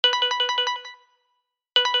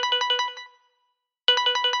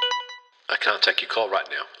I can't take your call right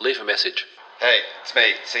now. Leave a message. Hey, it's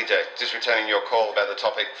me, CJ. Just returning your call about the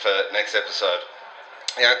topic for next episode.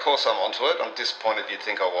 Yeah, of course I'm onto it. I'm disappointed you'd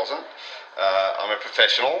think I wasn't. I'm a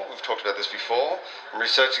professional. We've talked about this before. I'm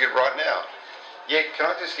researching it right now. Yeah, can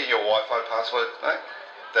I just get your Wi-Fi password, mate?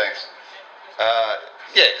 Thanks.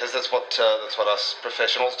 Yeah, because that's what us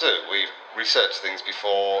professionals do. We research things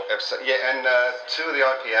before episode. Yeah, and 2 of the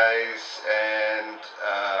IPAs and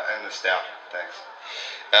the stout. Thanks.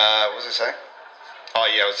 What was I saying? Oh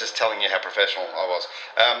yeah, I was just telling you how professional I was.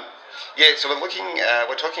 Yeah, so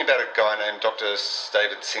we're talking about a guy named Dr.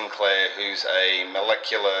 David Sinclair, who's a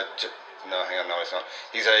molecular. No, hang on, no, he's not.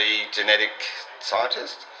 He's a genetic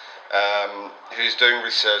scientist who's doing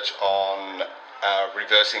research on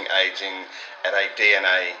reversing aging at a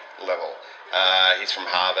DNA level. He's from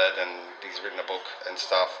Harvard and he's written a book and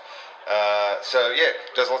stuff. So yeah,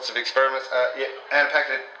 does lots of experiments. Yeah, and a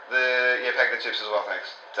packet of chips as well.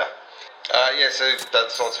 Thanks. So, so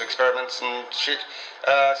does lots of experiments and shit.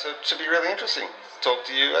 So it should be really interesting. Talk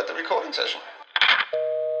to you at the recording session.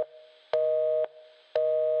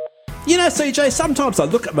 You know, CJ, sometimes I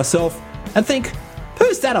look at myself and think,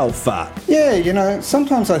 who's that old fart? Yeah, you know,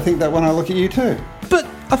 sometimes I think that when I look at you too. But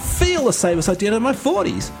I feel the same as I did in my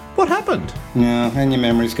 40s. What happened? Yeah, and your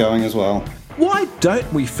memory's going as well. Why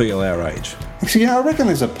don't we feel our age? Actually, I reckon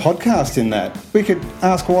there's a podcast in that. We could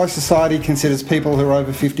ask why society considers people who are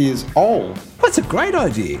over 50 as old. That's a great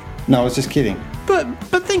idea. No, I was just kidding. But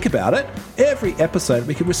think about it. Every episode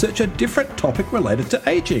we can research a different topic related to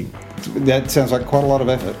ageing. That sounds like quite a lot of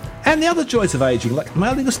effort. And the other joys of ageing, like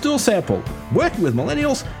mailing a stool sample, working with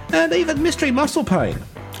millennials, and even mystery muscle pain.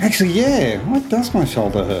 Actually, yeah. Why does my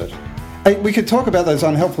shoulder hurt? Hey, we could talk about those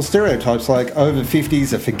unhelpful stereotypes like over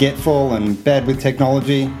 50s are forgetful and bad with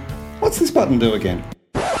technology. What's this button do again?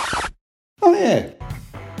 Oh, yeah.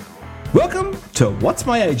 Welcome to What's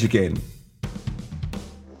My Age Again?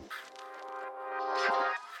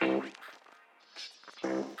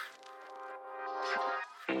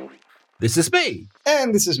 This is me.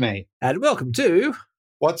 And this is me. And welcome to...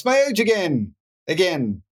 What's My Age Again?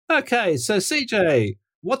 Again. Okay, so CJ,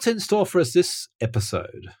 what's in store for us this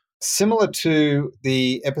episode? Similar to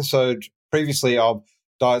the episode previously of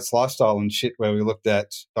Diets, Lifestyle and Shit, where we looked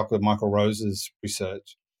at Dr. Michael Rose's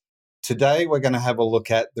research, today we're going to have a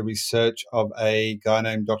look at the research of a guy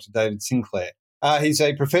named Dr. David Sinclair. He's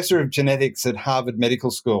a professor of genetics at Harvard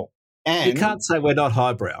Medical School. And you can't say we're not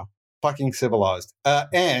highbrow. Fucking civilised.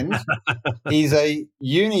 And he's a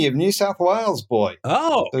Uni of New South Wales boy.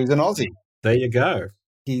 Oh. So he's an Aussie. There you go.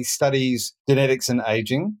 He studies genetics and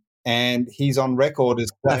ageing, and he's on record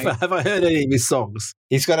as saying, have I heard any of his songs?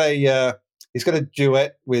 He's got a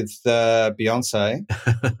duet with Beyonce.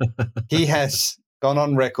 He has gone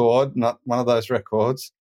on record, not one of those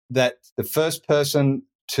records, that the first person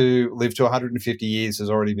to live to 150 years has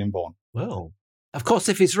already been born. Well, of course,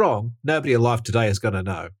 if he's wrong, nobody alive today is going to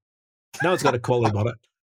know. No one's going to call him on it.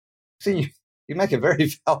 See, you make a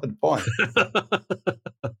very valid point.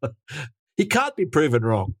 He can't be proven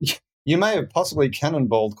wrong. You may have possibly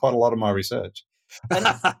cannonballed quite a lot of my research.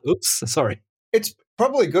 Oops, sorry. It's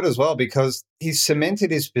probably good as well because he's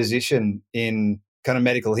cemented his position in kind of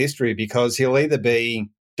medical history, because he'll either be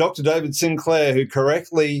Dr. David Sinclair, who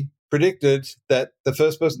correctly predicted that the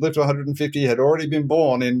first person to live to 150 had already been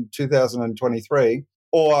born in 2023,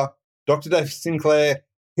 or Dr. David Sinclair,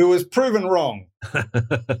 who was proven wrong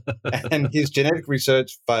and his genetic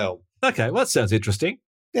research failed. Okay, well, that sounds interesting.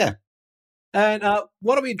 Yeah. And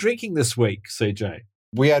what are we drinking this week, CJ?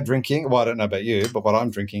 We are drinking, well, I don't know about you, but what I'm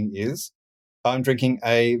drinking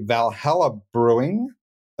a Valhalla Brewing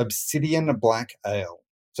Obsidian Black Ale.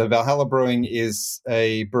 So Valhalla Brewing is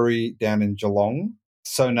a brewery down in Geelong,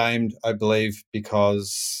 so named, I believe,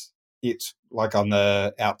 because it's like on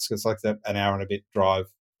the outskirts, like an hour and a bit drive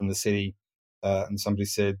from the city. And somebody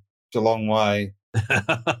said Geelong Way.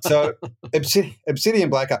 So Obsidian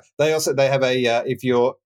Black Ale. They have if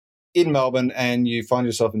you're in Melbourne and you find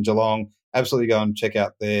yourself in Geelong, absolutely go and check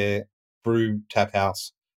out their brew tap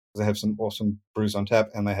house. They have some awesome brews on tap,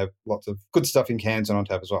 and they have lots of good stuff in cans and on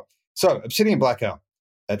tap as well. So Obsidian Black Ale.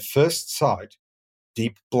 At first sight,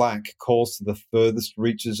 deep black calls to the furthest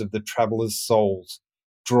reaches of the traveller's souls,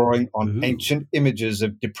 drawing on ancient images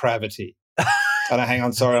of depravity. Hang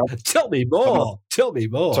on, sorry. Tell me more.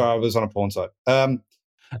 Sorry, I was on a porn site.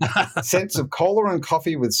 Scents of cola and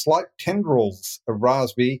coffee with slight tendrils of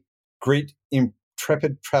raspberry greet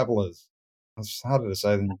intrepid travellers. It's harder to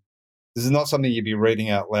say than this is not something you'd be reading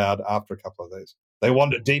out loud after a couple of these. They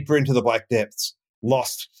wander deeper into the black depths,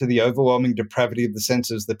 lost to the overwhelming depravity of the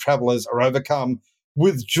senses. The travellers are overcome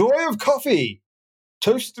with joy of coffee,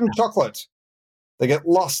 toast and chocolate. They get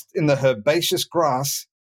lost in the herbaceous grass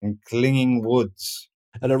and clinging woods.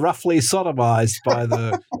 And are roughly sodomized by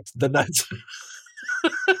the notes.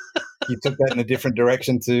 You took that in a different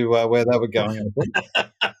direction to where they were going, I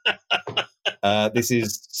think. This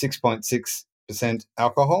is 6.6%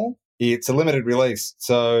 alcohol. It's a limited release,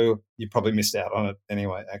 so you probably missed out on it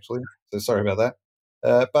anyway, actually. So sorry about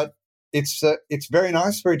that. But it's very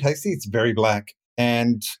nice, very tasty. It's very black.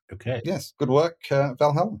 And Okay. yes, good work,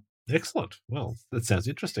 Valhalla. Excellent. Well, that sounds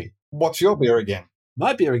interesting. What's your beer again?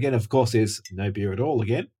 My beer again, of course, is no beer at all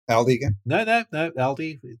again. Aldi again? No,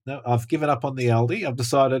 Aldi. No, I've given up on the Aldi. I've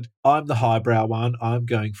decided I'm the highbrow one. I'm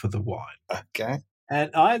going for the wine. Okay.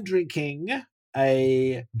 And I'm drinking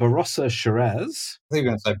a Barossa Shiraz. I think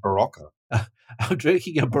you were going to say Barocca. I'm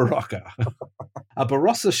drinking a Barocca. A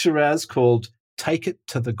Barossa Shiraz called Take It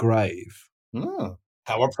to the Grave. Oh,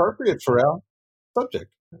 how appropriate for our subject.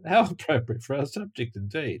 How appropriate for our subject,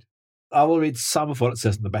 indeed. I will read some of what it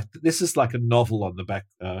says on the back. This is like a novel on the back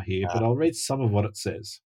here, but I'll read some of what it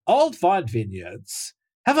says. Old vine vineyards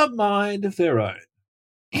have a mind of their own,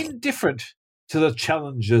 indifferent to the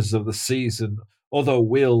challenges of the season or the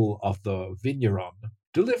will of the vigneron,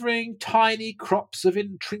 delivering tiny crops of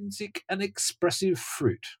intrinsic and expressive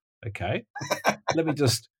fruit. Okay. Let me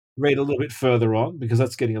just read a little bit further on because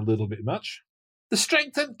that's getting a little bit much. The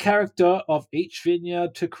strength and character of each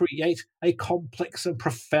vineyard to create a complex and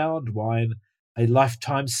profound wine, a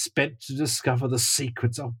lifetime spent to discover the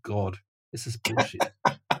secrets. Oh, God, this is bullshit.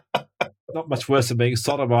 Not much worse than being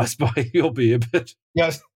sodomized by your beer, but... Yeah,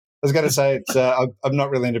 I was going to say, it's. I'm not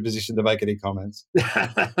really in a position to make any comments.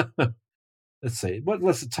 Let's see. What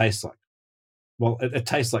does it taste like? Well, it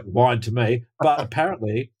tastes like wine to me, but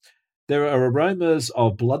apparently there are aromas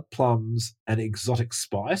of blood plums and exotic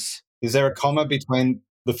spice. Is there a comma between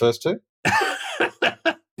the first two?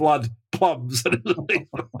 Blood plums.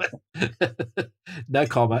 No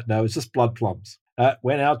comma. No, it's just blood plums.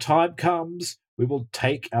 When our time comes, we will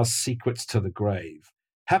take our secrets to the grave,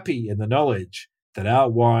 happy in the knowledge that our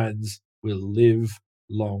wines will live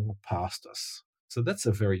long past us. So that's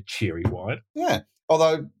a very cheery wine. Yeah.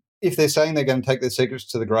 Although if they're saying they're going to take their secrets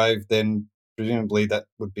to the grave, then presumably that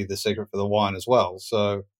would be the secret for the wine as well.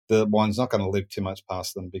 So the wine's not going to live too much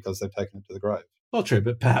past them because they've taken it to the grave. Well, true,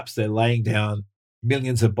 but perhaps they're laying down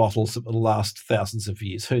millions of bottles that will last thousands of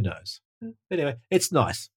years. Who knows? Anyway, it's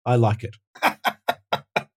nice. I like it.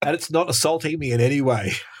 And it's not assaulting me in any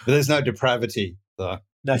way. But there's no depravity, though.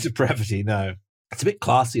 No depravity, no. It's a bit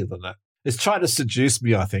classier than that. It's trying to seduce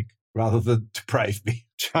me, I think, rather than deprave me.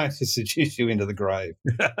 Trying to seduce you into the grave.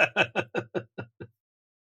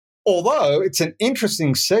 Although it's an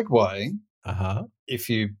interesting segue, if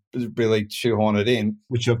you really shoehorn it in.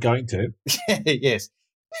 Which you're going to. Yes.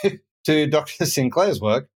 To Dr. Sinclair's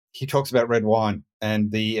work, he talks about red wine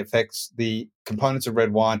and the effects, the components of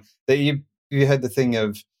red wine. You heard the thing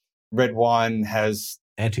of red wine has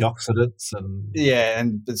antioxidants and... Yeah,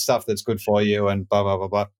 and the stuff that's good for you and blah, blah, blah,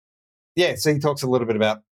 blah. Yeah, so he talks a little bit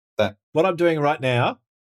about that. What I'm doing right now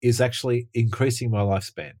is actually increasing my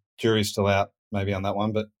lifespan. Jury's still out maybe on that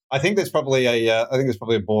one, but I think there's probably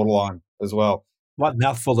a borderline as well. One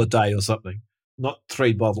mouthful a day or something, not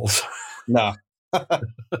 3 bottles. No.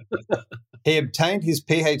 He obtained his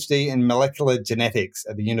PhD in molecular genetics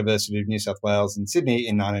at the University of New South Wales in Sydney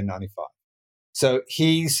in 1995. So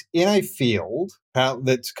he's in a field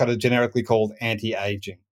that's kind of generically called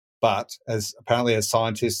anti-aging. But as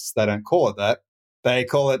scientists, they don't call it that. They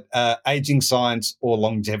call it aging science or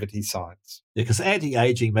longevity science. Yeah, because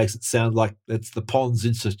anti-aging makes it sound like it's the Pons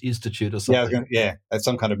Institute or something. Yeah, that's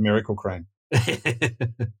some kind of miracle cream.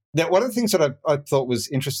 Now, one of the things that I thought was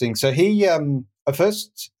interesting, so I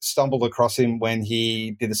first stumbled across him when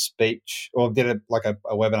he did a speech or did a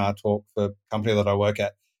webinar talk for a company that I work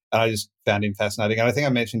at, and I just found him fascinating. And I think I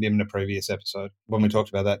mentioned him in a previous episode when we talked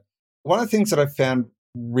about that. One of the things that I found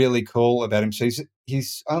really cool about him, so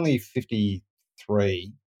he's only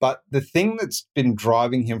 53, but the thing that's been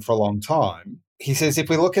driving him for a long time, he says if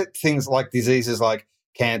we look at things like diseases like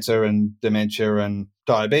cancer and dementia and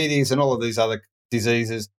diabetes and all of these other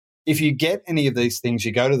diseases, if you get any of these things,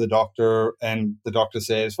 you go to the doctor and the doctor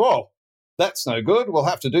says, well, that's no good. We'll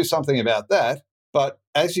have to do something about that. But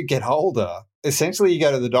as you get older, essentially you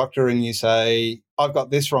go to the doctor and you say, I've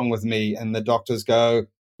got this wrong with me. And the doctors go,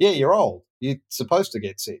 yeah, you're old. You're supposed to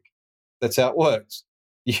get sick. That's how it works.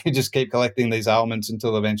 You just keep collecting these ailments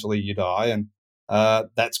until eventually you die. And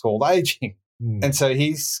that's called aging. And so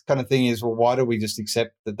his kind of thing is, well, why do we just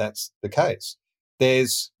accept that that's the case?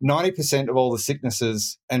 There's 90% of all the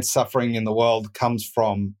sicknesses and suffering in the world comes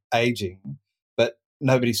from aging, but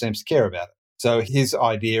nobody seems to care about it. So his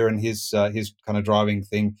idea and his kind of driving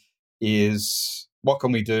thing is what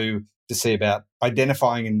can we do to see about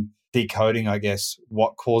identifying and decoding, I guess,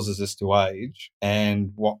 what causes us to age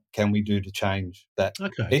and what can we do to change that.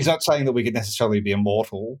 Okay. He's not saying that we could necessarily be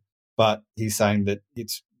immortal, but he's saying that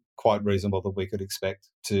it's quite reasonable that we could expect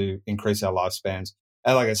to increase our lifespans.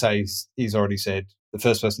 And like I say, he's already said the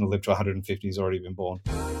first person to live to 150 has already been born.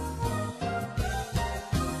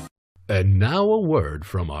 And now a word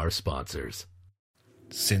from our sponsors.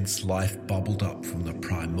 Since life bubbled up from the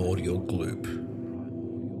primordial gloop,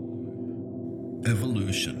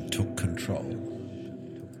 evolution took control.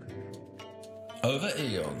 Over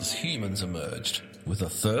eons, humans emerged with a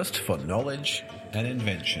thirst for knowledge and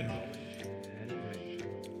invention.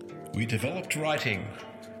 We developed writing,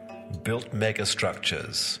 built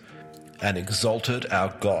megastructures, and exalted our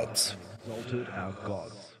gods.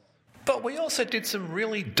 But we also did some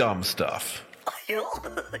really dumb stuff.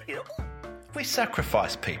 We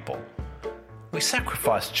sacrificed people. We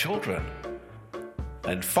sacrificed children.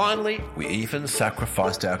 And finally, we even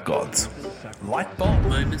sacrificed our gods. Light bulb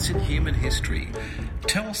moments in human history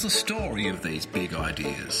tell us the story of these big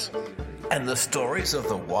ideas. And the stories of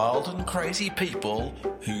the wild and crazy people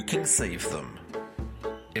who conceived them.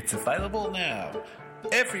 It's available now,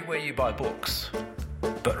 everywhere you buy books.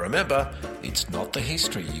 But remember, it's not the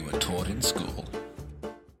history you were taught in school.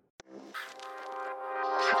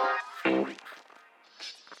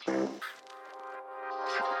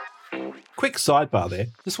 Quick sidebar there.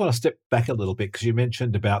 Just want to step back a little bit because you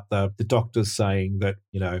mentioned about the doctors saying that,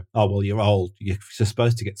 oh, well, you're old. You're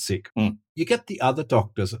supposed to get sick. Mm. You get the other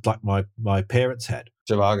doctors like my parents had.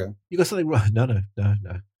 Zhivago. You got something wrong. No.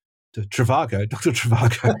 Trivago, Dr.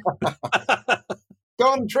 Trivago. Go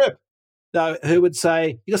on a trip. No, who would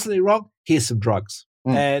say, you got something wrong? Here's some drugs.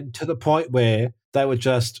 Mm. And to the point where they were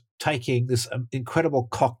just taking this incredible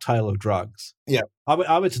cocktail of drugs. Yeah.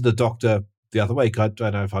 I went to the doctor the other week. I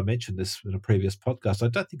don't know if I mentioned this in a previous podcast. I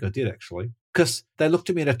don't think I did, actually, because they looked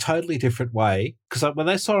at me in a totally different way. Because when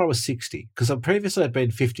they saw I was 60, because previously I'd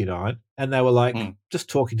been 59, and they were like just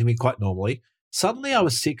talking to me quite normally. Suddenly I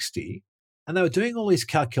was 60, and they were doing all these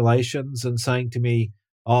calculations and saying to me,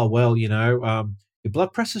 oh, well, your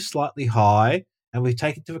blood pressure's slightly high, and we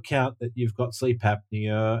take into account that you've got sleep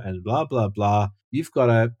apnea and blah, blah, blah. You've got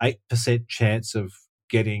a 8% chance of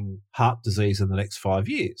getting heart disease in the next 5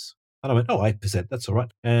 years. And I went, 8%, that's all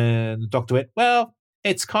right. And the doctor went, well,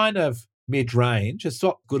 it's kind of mid-range. It's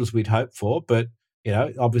not good as we'd hoped for, but,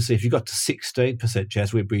 obviously if you got to 16%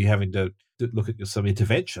 chance, we'd be having to look at some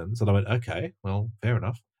interventions. And I went, okay, well, fair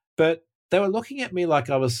enough. But they were looking at me like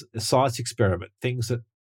I was a science experiment, things that,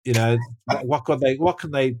 what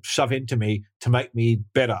can they shove into me to make me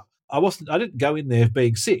better? I didn't go in there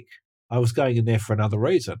being sick. I was going in there for another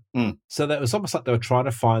reason. Mm. So that was almost like they were trying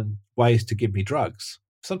to find ways to give me drugs.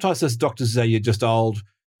 Sometimes there's doctors say you're just old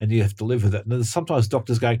and you have to live with it. And then sometimes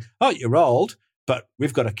doctors going, oh, you're old, but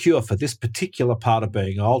we've got a cure for this particular part of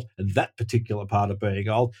being old and that particular part of being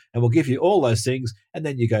old, and we'll give you all those things, and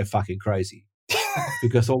then you go fucking crazy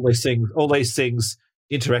because all these things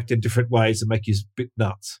interact in different ways and make you a bit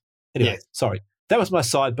nuts. Anyway, Sorry. That was my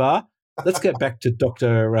sidebar. Let's get back to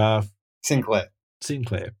Dr. Sinclair.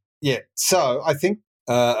 Yeah. So I think,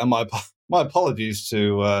 and my apologies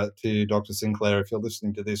to Dr. Sinclair if you're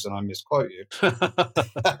listening to this and I misquote you.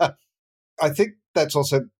 I think that's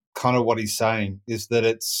also kind of what he's saying, is that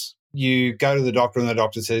it's you go to the doctor and the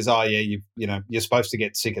doctor says, oh, yeah, you're supposed to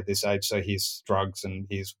get sick at this age, so here's drugs and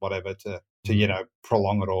here's whatever to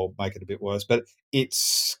prolong it or make it a bit worse. But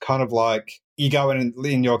it's kind of like you go in, and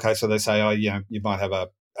in your case, so they say, oh, you might have a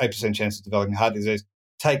 8% chance of developing heart disease.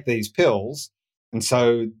 Take these pills. And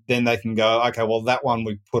so then they can go, okay, well, that one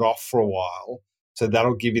we put off for a while. So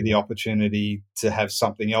that'll give you the opportunity to have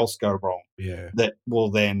something else go wrong that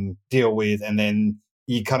we'll then deal with. And then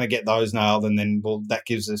you kind of get those nailed. And then, that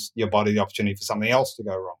gives your body the opportunity for something else to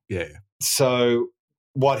go wrong. Yeah. So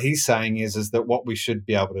what he's saying is that what we should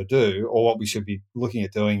be able to do, or what we should be looking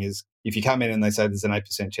at doing, is if you come in and they say there's an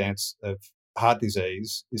 8% chance of heart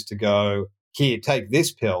disease, is to go, here, take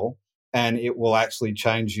this pill, and it will actually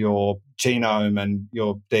change your genome and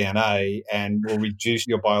your DNA and will reduce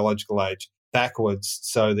your biological age backwards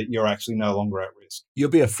so that you're actually no longer at risk. You'll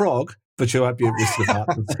be a frog, but you won't be at risk of heart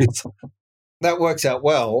disease. That works out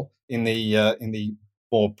well in the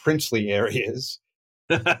more princely areas.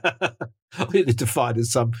 All you need to find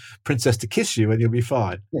is some princess to kiss you and you'll be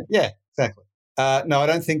fine. Yeah, exactly. No, I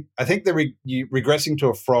don't think. I think regressing to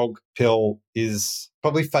a frog pill is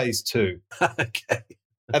probably phase 2. Okay.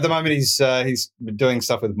 At the moment, he's doing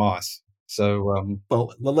stuff with mice. So,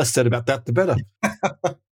 well, the less said about that, the better.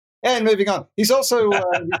 And moving on, he's also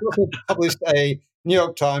published a New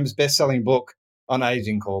York Times best-selling book on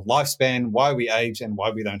aging called Lifespan, Why We Age and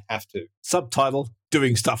Why We Don't Have to. Subtitle,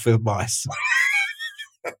 Doing Stuff with Mice.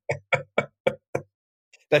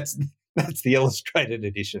 That's the illustrated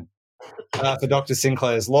edition. For Dr.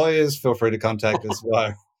 Sinclair's lawyers, feel free to contact us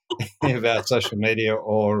via any of our social media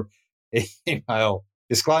or email.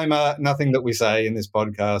 Disclaimer, nothing that we say in this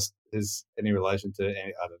podcast is any relation to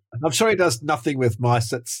any other. I'm sure he does nothing with mice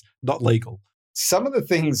that's not legal. Some of the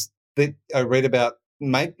things that I read about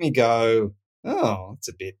make me go, oh, it's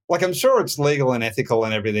a bit... Like, I'm sure it's legal and ethical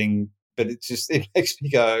and everything, but it makes me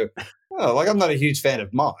go, oh, like, I'm not a huge fan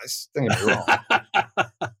of mice. Don't get me wrong.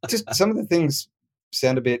 Just some of the things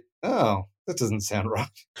sound a bit, oh, that doesn't sound right.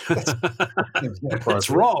 That's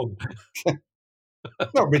wrong.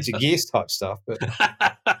 Not Richard Gere type stuff, but...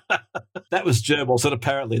 That was gerbils, and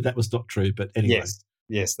apparently that was not true, but anyway.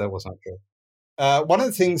 Yes, that was not true. One of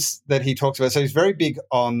the things that he talks about, so he's very big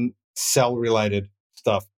on cell-related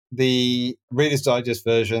stuff. The Reader's Digest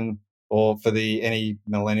version, or for any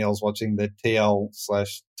millennials watching, the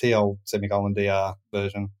TL/TL:DR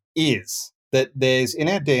version, is that there's in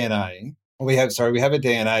our DNA, we have a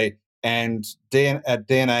DNA, and our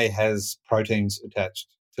DNA has proteins attached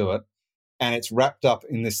to it, and it's wrapped up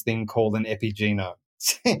in this thing called an epigenome.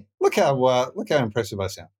 Look how impressive I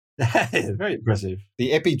sound. Very impressive.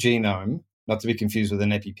 The epigenome, not to be confused with an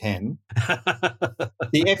EpiPen.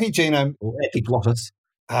 The epigenome... Or epiglottis.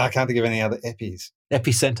 I can't think of any other epis.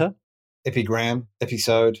 Epicenter. Epigram,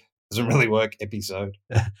 episode. Doesn't really work, episode.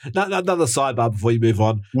 Another sidebar before you move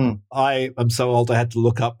on. I am so old I had to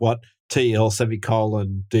look up what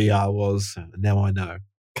TL:/DR was, and now I know.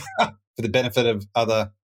 For the benefit of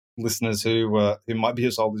other listeners who might be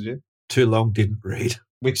as old as you. Too long, didn't read.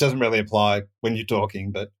 Which doesn't really apply when you're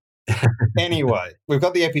talking, but anyway, we've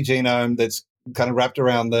got the epigenome that's kind of wrapped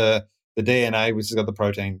around the DNA, which has got the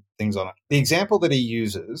protein things on it. The example that he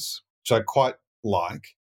uses, which I quite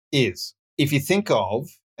like, is if you think of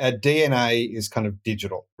our DNA is kind of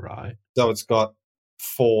digital. Right. So it's got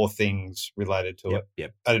 4 things related to it.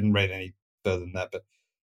 Yep. I didn't read any further than that, but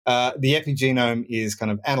the epigenome is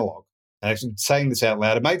kind of analog. And actually saying this out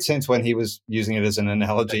loud, it made sense when he was using it as an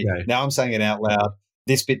analogy. Okay. Now I'm saying it out loud.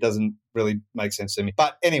 This bit doesn't really make sense to me.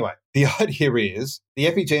 But anyway, the idea is the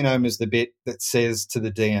epigenome is the bit that says to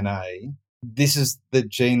the DNA, this is the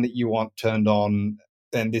gene that you want turned on,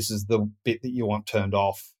 and this is the bit that you want turned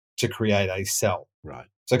off to create a cell. Right.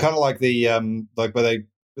 So kind of like the like where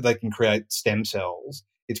they can create stem cells.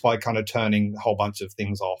 It's by kind of turning a whole bunch of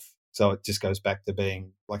things off. So it just goes back to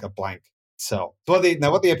being like a blank cell. So what the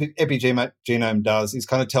epigenome does is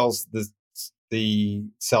kind of tells the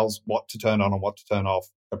cells what to turn on and what to turn off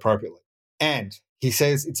appropriately. And he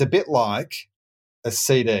says it's a bit like a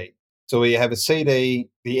CD. So we have a CD,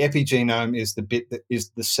 the epigenome is the bit that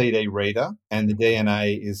is the CD reader, and the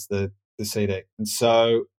DNA is the CD. And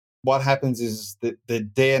so what happens is that the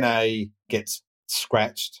DNA gets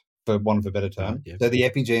scratched, for want of a better term. Yep. So the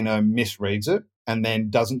epigenome misreads it and then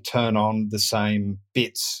doesn't turn on the same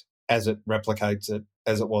bits as it replicates it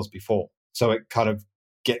as it was before. So it kind of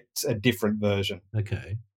gets a different version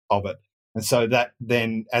of it. And so that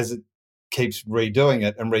then, as it keeps redoing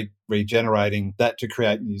it and regenerating that to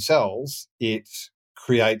create new cells, it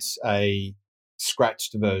creates a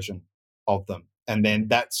scratched version of them. And then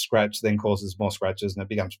that scratch then causes more scratches and it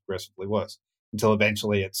becomes progressively worse until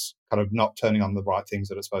eventually it's kind of not turning on the right things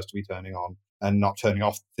that it's supposed to be turning on and not turning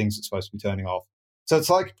off the things it's supposed to be turning off. So it's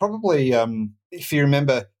like probably if you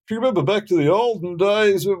remember back to the olden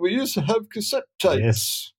days when we used to have cassette tapes.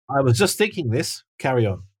 Yes. I was just thinking this. Carry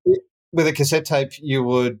on. With a cassette tape, you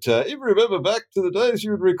would, if you remember back to the days,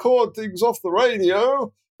 you would record things off the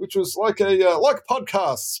radio, which was like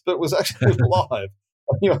podcasts, but was actually live.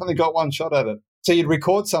 You only got one shot at it. So you'd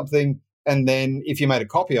record something, and then if you made a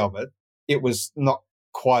copy of it, it was not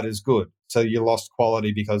quite as good. So you lost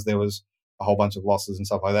quality because there was a whole bunch of losses and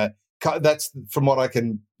stuff like that. That's, from what I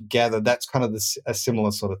can gather, that's kind of a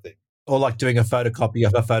similar sort of thing. Or like doing a photocopy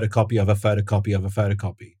of a photocopy of a photocopy of a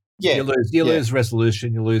photocopy. Yeah. You lose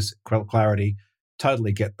resolution, you lose clarity.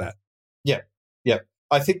 Totally get that. Yeah.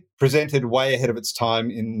 I think presented way ahead of its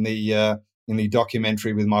time in the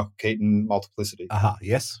documentary with Michael Keaton, Multiplicity.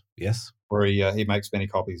 Yes. Where he makes many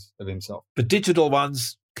copies of himself. But digital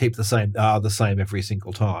ones are the same every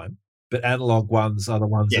single time. But analog ones are the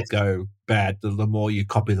ones that go bad. The more you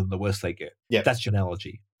copy them, the worse they get. Yeah. That's your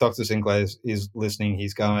analogy. Dr. Sinclair is listening.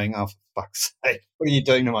 He's going, oh, for fuck's sake, what are you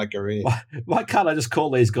doing to my career? Why can't I just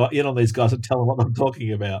call these guys in on these guys and tell them what I'm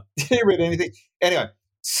talking about? Did you read anything? Anyway,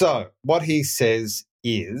 so what he says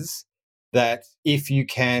is that if you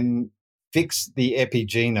can fix the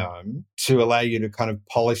epigenome to allow you to kind of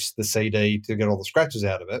polish the CD to get all the scratches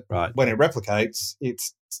out of it. Right. When it replicates,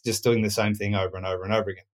 it's just doing the same thing over and over and over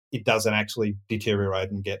again. It doesn't actually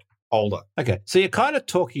deteriorate and get older. Okay. So you're kind of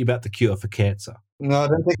talking about the cure for cancer. No, I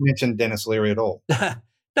don't think you mentioned Dennis Leary at all.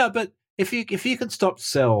 No, but if you can stop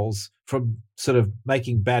cells from sort of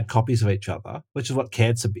making bad copies of each other, which is what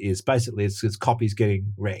cancer is, basically it's copies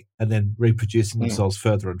getting wrecked and then reproducing themselves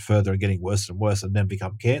further and further and getting worse and worse and then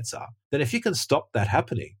become cancer, then if you can stop that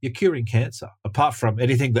happening, you're curing cancer, apart from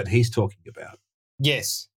anything that he's talking about.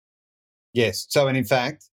 Yes. So, and in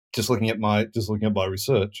fact, just looking at my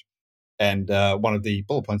research, and one of the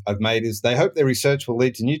bullet points I've made is they hope their research will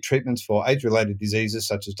lead to new treatments for age-related diseases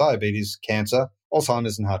such as diabetes, cancer,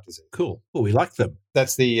 Alzheimer's, and heart disease. Cool. Well, we like them.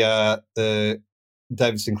 That's the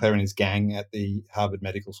David Sinclair and his gang at the Harvard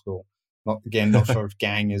Medical School. Not sure if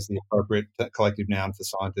gang is the appropriate collective noun for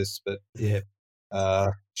scientists, but yeah,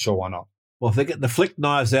 sure, why not? Well, if they're getting the flick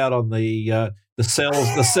knives out on the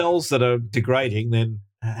cells that are degrading, then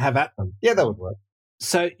have at them. Yeah, that would work.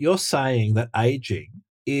 So you're saying that aging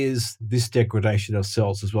is this degradation of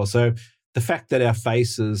cells as well. So the fact that our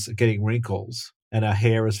faces are getting wrinkles and our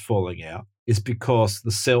hair is falling out is because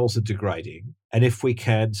the cells are degrading. And if we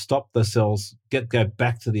can stop the cells, go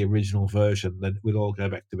back to the original version, then we'll all go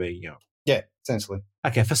back to being young. Yeah, essentially.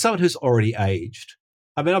 Okay, for someone who's already aged,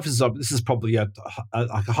 I mean, obviously, this is probably like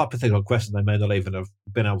a hypothetical question they may not even have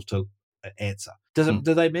been able to answer. Do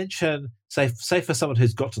they mention, say for someone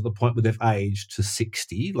who's got to the point where they've aged to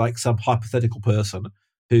 60, like some hypothetical person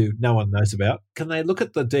who no one knows about, can they look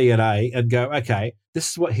at the DNA and go, okay,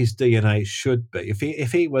 this is what his DNA should be?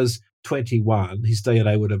 If he was 21, his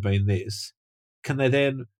DNA would have been this. Can they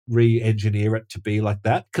then re-engineer it to be like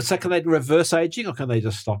that? So can they reverse aging or can they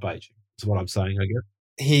just stop aging? That's what I'm saying, I guess.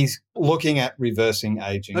 He's looking at reversing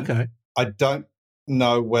aging. Okay. I don't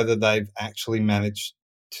know whether they've actually managed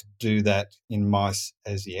to do that in mice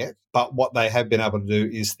as yet, but what they have been able to do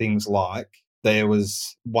is things like there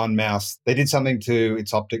was one mouse, they did something to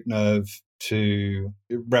its optic nerve to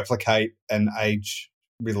replicate an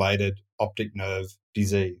age-related optic nerve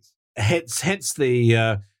disease. Hence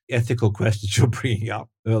the ethical questions you're bringing up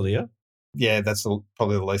earlier. Yeah, that's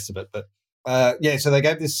probably the least of it. But so they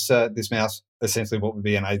gave this mouse essentially what would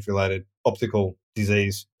be an age-related optical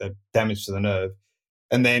disease, damage to the nerve,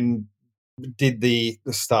 and then did the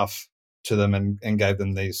stuff to them and gave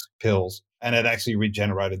them these pills, and it actually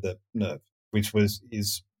regenerated the nerve, which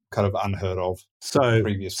is kind of unheard of. So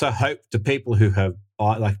previously. Hope to people who have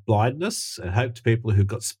like blindness, and hope to people who've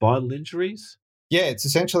got spinal injuries. Yeah, it's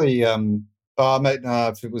essentially.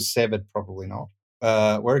 If it was severed, probably not.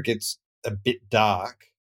 Where it gets a bit dark.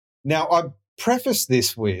 Now, I preface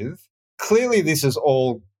this with clearly this has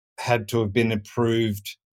all had to have been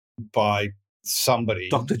approved by somebody.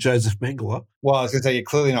 Dr. Joseph Mengele. Well, I was going to say you're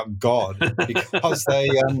clearly not God because they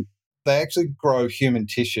actually grow human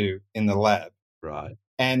tissue in the lab. Right.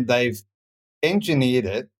 And they've engineered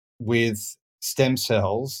it with stem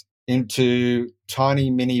cells into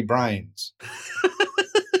tiny mini brains.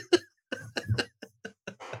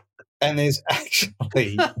 And there's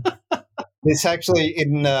actually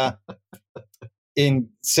in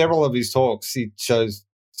several of his talks, he shows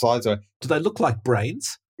slides where do they look like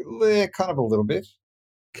brains? they're kind of a little bit.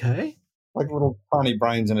 Okay. Like little tiny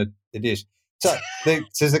brains in a dish. So they're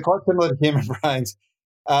quite similar to human brains.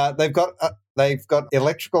 They've got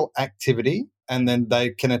electrical activity, and then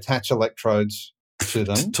they can attach electrodes to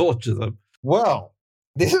them. To torture them. Well,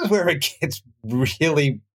 this is where it gets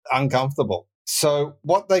really uncomfortable. So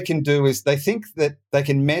what they can do is they think that they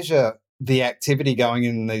can measure the activity going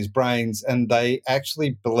in these brains, and they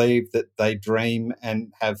actually believe that they dream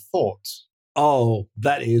and have thoughts. Oh,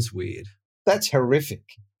 that is weird. That's horrific.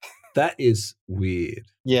 That is weird.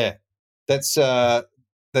 Yeah. That's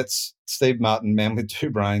Steve Martin, man with two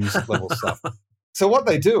brains level stuff. So what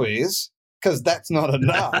they do is, because that's not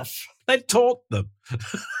enough. They taught them.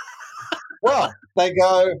 Well, they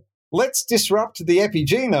go, let's disrupt the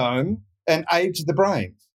epigenome and age the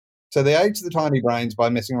brains. So they age the tiny brains by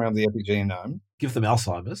messing around with the epigenome. Give them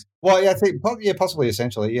Alzheimer's. Well, yeah, I think, possibly,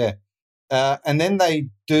 essentially, yeah. And then they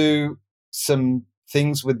do some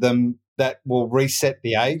things with them that will reset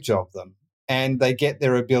the age of them, and they get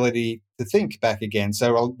their ability to think back again.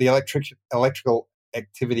 So the electrical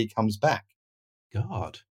activity comes back.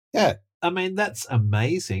 God. Yeah. I mean, that's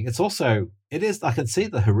amazing. It is, I can see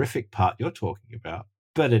the horrific part you're talking about,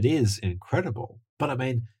 but it is incredible. But I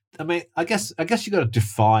mean, I guess you got to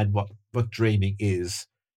define what dreaming is.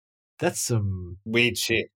 That's some weird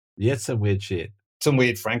shit. Yeah, it's some weird shit. Some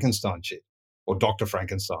weird Frankenstein shit, or Dr.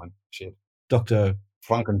 Frankenstein shit. Dr.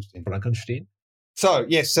 Frankenstein. Frankenstein. So,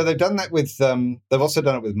 yes, so they've done that with, they've also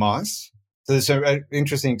done it with mice. So there's an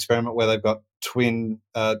interesting experiment where they've got two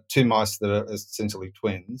mice that are essentially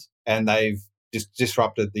twins, and they've just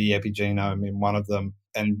disrupted the epigenome in one of them,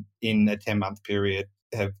 and in a 10-month period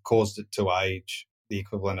have caused it to age the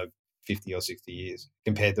equivalent of 50 or 60 years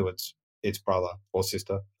compared to its brother or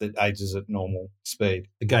sister that ages at normal speed.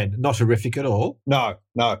 Again, not horrific at all. No.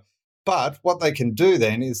 But what they can do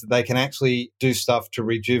then is they can actually do stuff to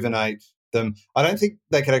rejuvenate them. I don't think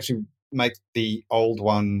they could actually make the old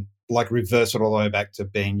one, like reverse it all the way back to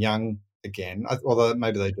being young again, although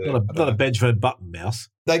maybe they do. Not a Benjamin Button mouse.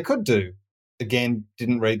 They could do. Again,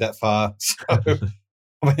 didn't read that far, so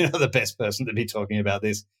I'm not the best person to be talking about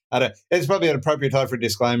this. It's probably an appropriate time for a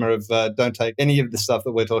disclaimer of don't take any of the stuff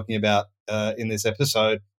that we're talking about in this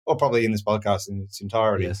episode, or probably in this podcast in its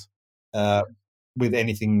entirety, Yes. With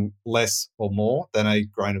anything less or more than a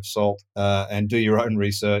grain of salt, and do your own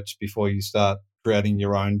research before you start creating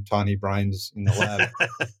your own tiny brains in the lab.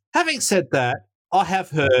 Having said that, I have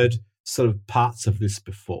heard sort of parts of this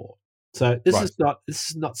before. So this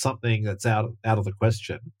is not something that's out of the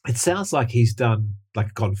question. It sounds like he's gone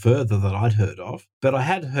further than I'd heard of, but I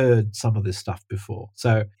had heard some of this stuff before.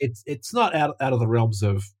 So it's not out of the realms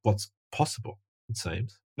of what's possible, it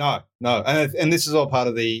seems. No, and this is all part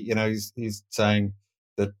of the, he's saying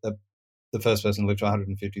that the first person who lived to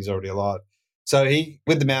 150 is already alive. So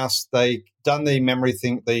with the mouse, they done the memory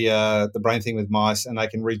thing, the brain thing with mice, and they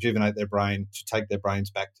can rejuvenate their brain to take their brains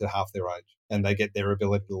back to half their age, and they get their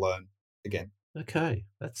ability to learn again. Okay,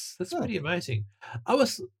 that's pretty amazing. I don't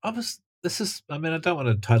want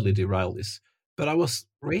to totally derail this, but I was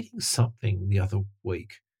reading something the other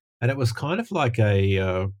week, and it was kind of like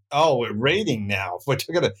a we're reading now. We're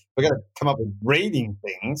gonna come up with reading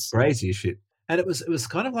things. Crazy shit. And it was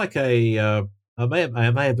kind of like I may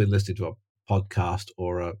have been listening to a podcast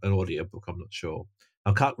or an audio book. I'm not sure.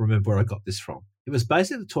 I can't remember where I got this from. It was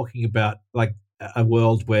basically talking about like a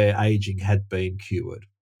world where aging had been cured,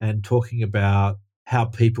 and talking about how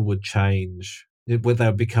people would change, where they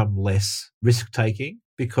would become less risk-taking,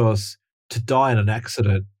 because to die in an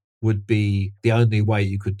accident would be the only way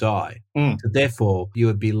you could die. So therefore, you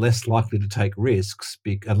would be less likely to take risks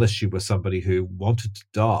unless you were somebody who wanted to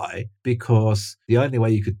die, because the only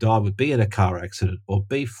way you could die would be in a car accident or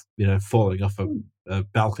be, falling off a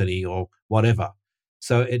balcony or whatever.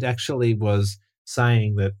 So it actually was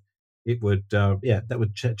saying that it would, that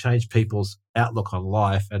would change people's outlook on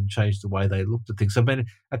life and change the way they looked at things. So, I mean,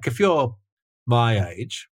 like if you're my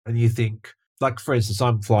age and you think, like, for instance,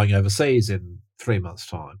 I'm flying overseas in 3 months'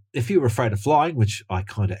 time. If you're afraid of flying, which I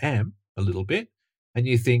kind of am a little bit, and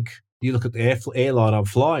you look at the airline I'm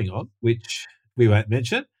flying on, which we won't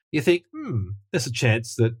mention, you think, there's a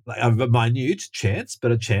chance that, a minute chance,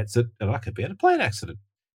 but a chance that I could be in a plane accident.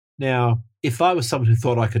 Now, if I was someone who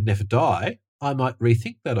thought I could never die, I might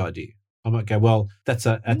rethink that idea. I might go, well, that's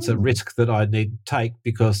a risk that I need to take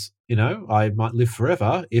because, I might live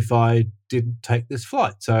forever if I didn't take this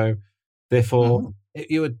flight. So therefore,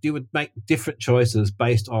 you would make different choices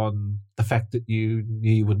based on the fact that you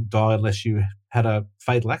knew you wouldn't die unless you had a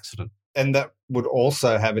fatal accident. And that would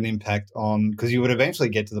also have an impact on, because you would eventually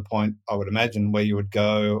get to the point, I would imagine, where you would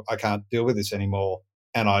go, I can't deal with this anymore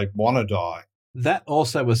and I want to die. That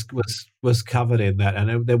also was covered in that,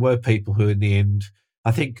 and there were people who, in the end,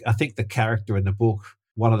 I think the character in the book,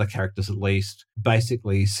 one of the characters at least,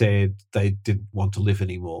 basically said they didn't want to live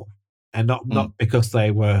anymore, and not because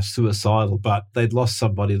they were suicidal, but they'd lost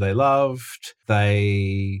somebody they loved.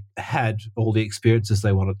 They had all the experiences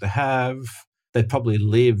they wanted to have. They'd probably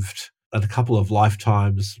lived a couple of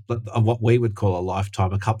lifetimes, what we would call a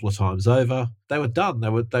lifetime, a couple of times over. They were done.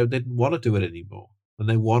 They didn't want to do it anymore, and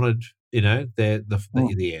they wanted,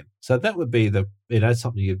 the end. So that would be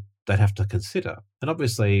something they'd have to consider. And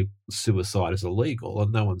obviously, suicide is illegal,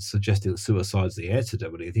 and no one's suggesting that suicide's the answer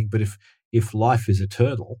to anything. But if life is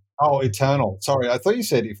eternal, eternal. Sorry, I thought you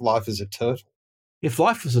said if life is a turtle. If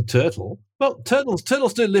life was a turtle, well,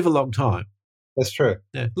 turtles do live a long time. That's true.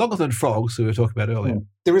 Yeah, longer than frogs, who we were talking about earlier.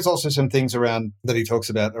 There is also some things around that he talks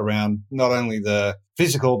about around not only the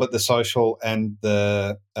physical but the social and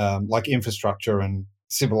the like infrastructure and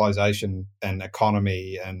civilization and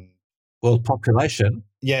economy and world population.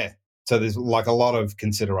 Yeah. So there's like a lot of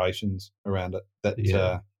considerations around it that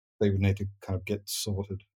they would need to kind of get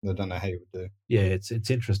sorted. I don't know how you would do. Yeah, it's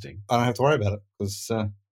interesting. I don't have to worry about it because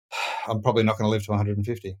I'm probably not going to live to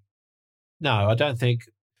 150. No, I don't think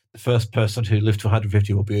the first person who lived to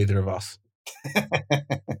 150 will be either of us.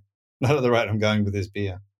 Not at the rate I'm going with this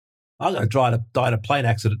beer. I'm going to die in a plane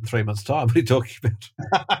accident in 3 months' time. What are you talking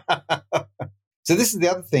about? So this is the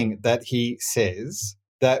other thing that he says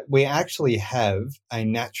that we actually have a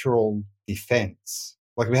natural defense.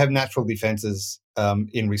 Like we have natural defenses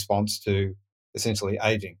in response to essentially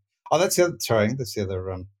aging. Oh, that's the other. Sorry, that's the other.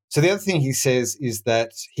 So the other thing he says is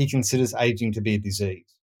that he considers aging to be a disease.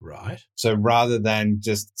 Right. So rather than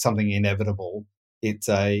just something inevitable, it's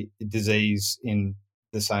a disease in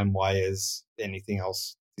the same way as anything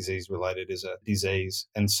else disease related is a disease.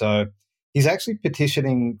 And so he's actually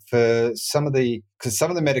petitioning for because some of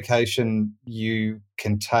the medication you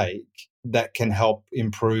can take that can help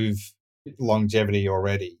improve longevity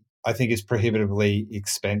already, I think is prohibitively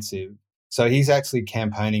expensive. So he's actually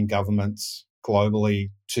campaigning governments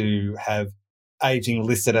globally to have aging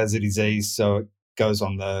listed as a disease, so it goes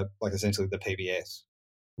on essentially the PBS.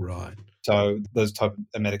 Right. So those type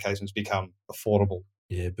of medications become affordable.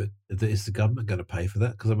 Yeah, but is the government going to pay for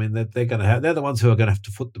that? Because I mean, they're going to they're the ones who are going to have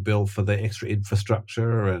to foot the bill for the extra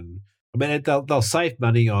infrastructure, and I mean they'll save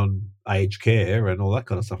money on aged care and all that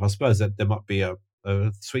kind of stuff. I suppose that there might be a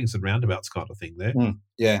swings and roundabouts kind of thing there.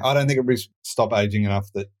 Yeah, I don't think it would stop aging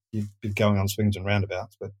enough that you'd be going on swings and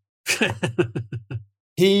roundabouts. But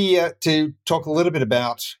to talk a little bit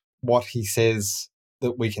about what he says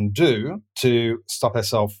that we can do to stop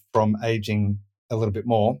ourselves from aging a little bit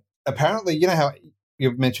more. Apparently, you know how you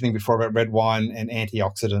were mentioning before about red wine and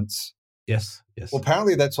antioxidants? Yes. Well,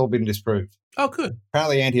 apparently that's all been disproved. Oh, good.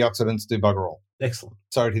 Apparently antioxidants do bugger all. Excellent.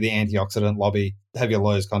 Sorry to the antioxidant lobby. Have your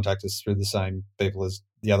lawyers contact us through the same people as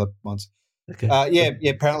the other ones. Okay. Yeah,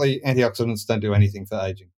 apparently antioxidants don't do anything for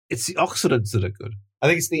aging. It's the oxidants that are good. I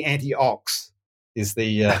think it's the antiox is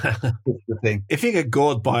the thing. If you get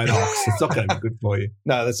gored by an ox, it's not going to be good for you.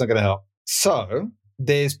 No, that's not going to help. So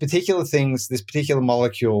there's particular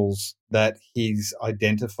molecules that he's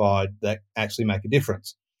identified that actually make a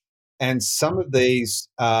difference. And some of these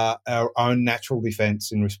are our own natural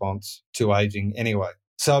defense in response to aging anyway.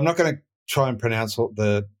 So I'm not going to try and pronounce all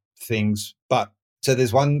the things, but so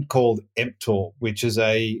there's one called mTOR, which is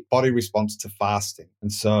a body response to fasting.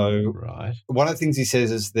 And so one of the things he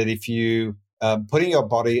says is that if you putting your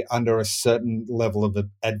body under a certain level of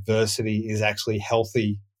adversity is actually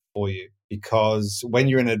healthy for you, because when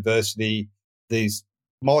you're in adversity, these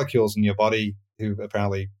molecules in your body, who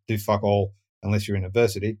apparently do fuck all unless you're in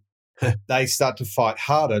adversity, they start to fight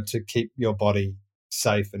harder to keep your body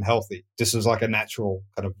safe and healthy. This is like a natural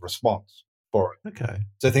kind of response for it. Okay.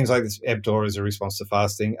 So things like this mTOR is a response to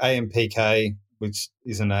fasting. AMPK, which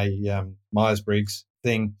isn't a Myers-Briggs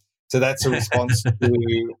thing. So that's a response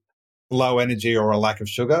to low energy or a lack of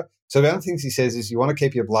sugar. So the other things he says is you want to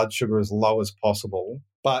keep your blood sugar as low as possible,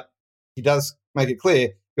 but he does make it clear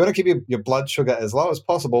you want to keep your blood sugar as low as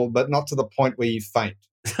possible, but not to the point where you faint.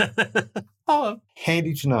 Oh,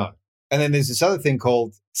 handy to know. And then there's this other thing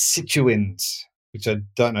called situins, which I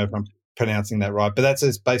don't know if I'm pronouncing that right, but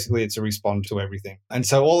that's basically it's a respond to everything. And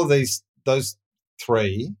so all of those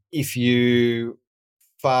three, if you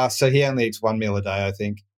fast, so he only eats one meal a day, I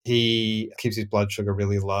think. He keeps his blood sugar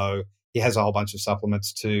really low. He has a whole bunch of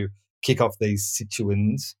supplements to kick off these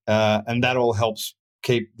situins, and that all helps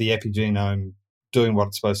keep the epigenome doing what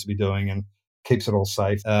it's supposed to be doing and keeps it all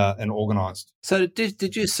safe and organised. So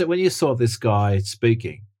did you see, when you saw this guy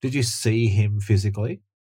speaking, did you see him physically?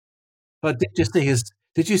 But did you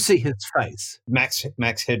see his face? Max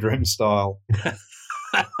Headroom style.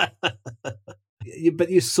 But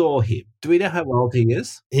you saw him. Do we know how old he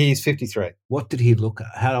is? He's 53. What did he look at?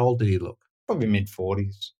 How old did he look? Probably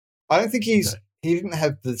mid-40s. I don't think he didn't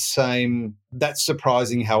have the same, that's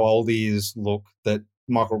surprising how old he is look that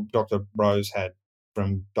Dr. Rose had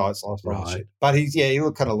from Diets, Lifestyle. Right. But he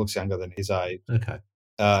kind of looks younger than his age. Okay.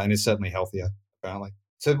 And is certainly healthier, apparently.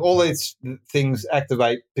 So all these things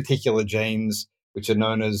activate particular genes, which are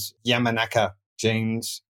known as Yamanaka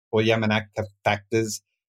genes or Yamanaka factors,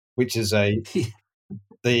 which is not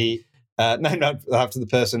after the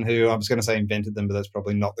person who I was going to say invented them, but that's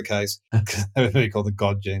probably not the case. They would be called the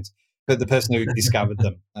God genes. But the person who discovered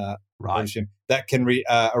them, right, that can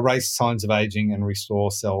erase signs of aging and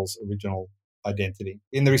restore cells' original identity.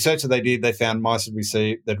 In the research that they did, they found mice that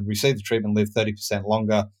received the treatment lived 30%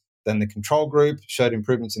 longer than the control group, showed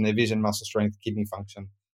improvements in their vision, muscle strength, kidney function,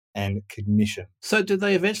 and cognition. So did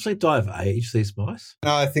they eventually die of age, these mice?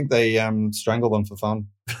 No, I think they strangle them for fun.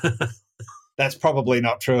 That's probably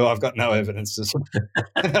not true. I've got no evidence to support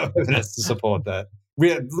that.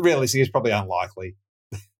 Realistically, it's probably unlikely.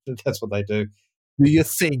 That's what they do. Do you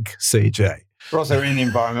think, CJ? We're also in an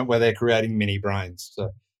environment where they're creating mini brains. So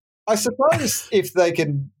I suppose if they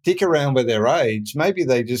can dick around with their age, maybe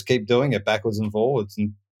they just keep doing it backwards and forwards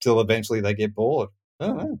until eventually they get bored. I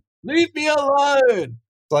don't know. Leave me alone.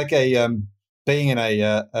 It's like being in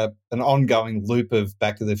an ongoing loop of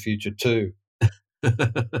Back to the Future 2. Blah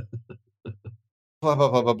blah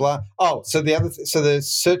blah blah blah. Oh, so the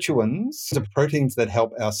sirtuins are proteins that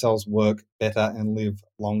help our cells work better and live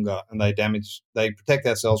longer, and they protect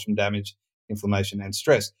our cells from damage, inflammation, and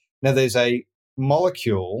stress. Now, there's a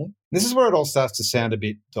molecule. This is where it all starts to sound a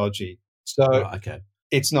bit dodgy. So okay.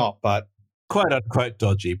 It's not, but quote unquote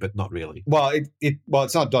dodgy, but not really. Well,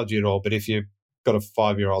 it's not dodgy at all. But if you've got a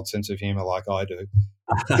 5-year-old sense of humor like I do,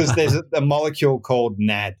 because there's a molecule called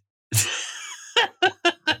NAD.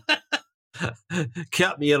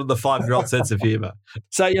 Count me in on the 5-year-old sense of humor.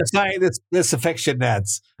 So you're saying this affection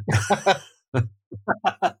NADs.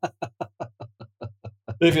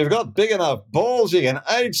 If you've got big enough balls, you can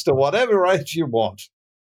age to whatever age you want.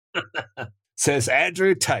 Says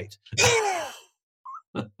Andrew Tate.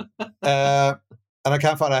 And I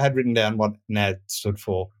can't find. I had written down what NAD stood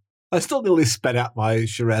for. I still nearly spat out my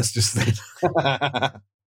Shiraz just then.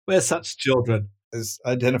 We're such children. As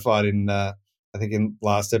identified in, I think in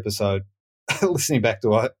last episode, listening back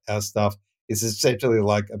to our stuff, is essentially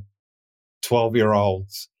like a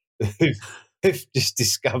 12-year-olds who've just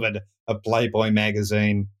discovered a Playboy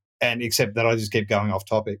magazine, and except that I just keep going off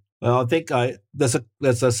topic. Well, I think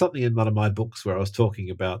there's something in one of my books where I was talking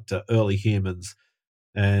about early humans,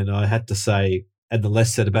 and I had to say, and the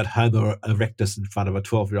less said about Homo erectus in front of a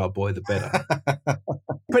 12-year-old boy, the better.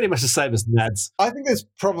 Pretty much the same as NADs. I think there's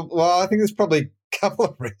probably a couple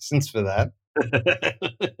of reasons for that.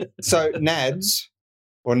 So NADs,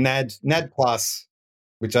 or NAD plus,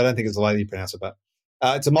 which I don't think is the way that you pronounce it, but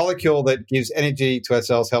it's a molecule that gives energy to our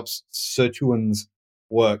cells, helps sirtuins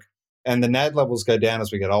work. And the NAD levels go down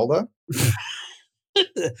as we get older.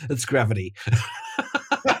 It's gravity.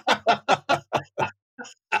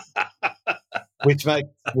 Which make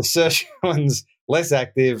the sirtuins less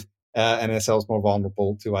active and our cells more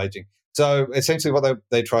vulnerable to aging. So essentially what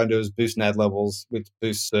they try and do is boost NAD levels, which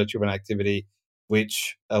boosts sirtuin activity,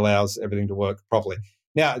 which allows everything to work properly.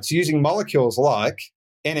 Now, it's using molecules like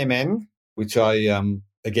NMN, which I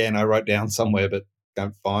wrote down somewhere but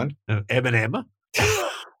don't find. M&M?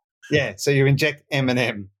 Yeah, so you inject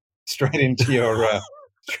M&M straight into your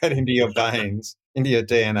veins, into your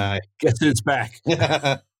DNA. Guess who's back?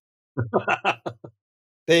 There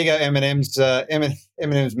you go, M&M's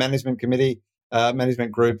management committee,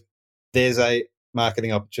 management group. There's a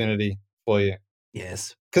marketing opportunity for you.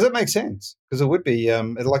 Yes, because it makes sense. Because it would be,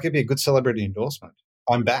 it'd be a good celebrity endorsement.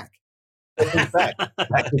 I'm back. Back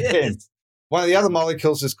again. Yes. One of the other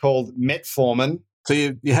molecules is called metformin. So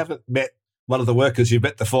you haven't met one of the workers, you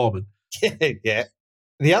met the foreman. Yeah.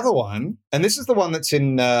 The other one, and this is the one that's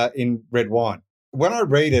in red wine. When I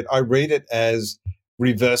read it as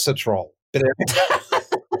reversatrol.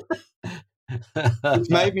 Which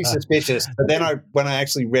made me suspicious. But then when I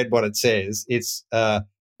actually read what it says, it's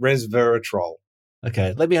resveratrol.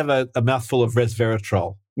 Okay, let me have a mouthful of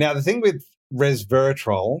resveratrol. Now, the thing with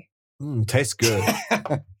resveratrol tastes good.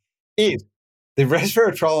 is the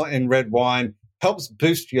resveratrol in red wine helps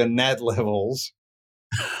boost your NAD levels.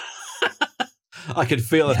 I can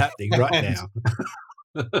feel it happening right now.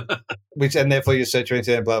 And therefore your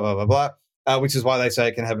sirtuins and blah, blah, blah, blah, which is why they say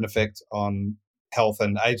it can have an effect on health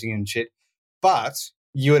and aging and shit. But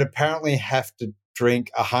you would apparently have to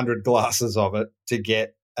drink 100 glasses of it to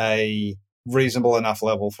get a reasonable enough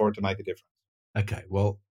level for it to make a difference. Okay,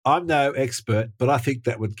 well, I'm no expert, but I think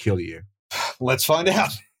that would kill you. Let's find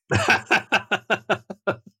out.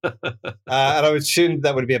 And I would assume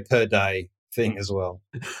that would be a per day thing as well.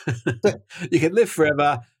 You can live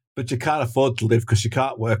forever, but you can't afford to live because you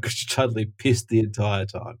can't work because you're totally pissed the entire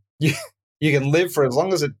time. You can live for as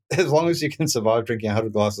long as you can survive drinking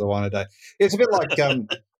 100 glasses of wine a day. It's a bit like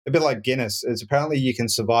Guinness. It's apparently you can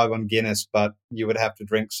survive on Guinness, but you would have to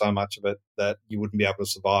drink so much of it that you wouldn't be able to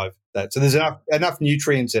survive that. So there's enough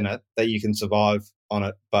nutrients in it that you can survive on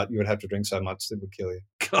it, but you would have to drink so much that it would kill you.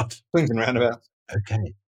 God. Swings and roundabouts.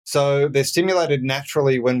 Okay. So they're stimulated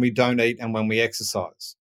naturally when we don't eat and when we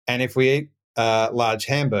exercise. And if we eat a large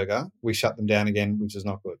hamburger, we shut them down again, which is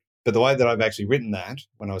not good. But the way that I've actually written that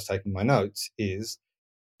when I was taking my notes is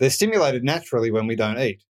they're stimulated naturally when we don't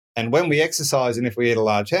eat. And when we exercise and if we eat a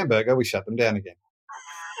large hamburger, we shut them down again.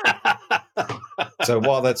 So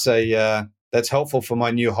while that's helpful for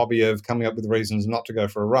my new hobby of coming up with reasons not to go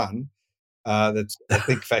for a run, that's, I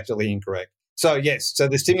think, factually incorrect. So, yes, so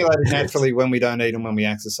they're stimulated naturally when we don't eat and when we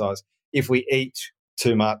exercise. If we eat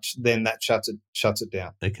too much, then that shuts it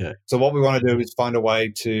down. Okay. So what we want to do is find a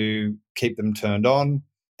way to keep them turned on.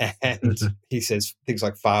 And he says things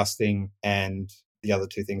like fasting and the other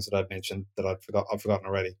two things that I've mentioned that I've forgotten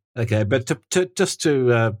already. Okay, but to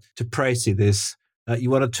précis this, you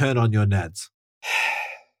want to turn on your NADs.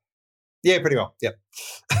 Yeah, pretty well. Yep.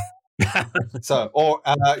 So,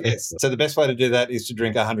 yes. So the best way to do that is to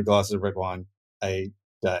drink 100 glasses of red wine a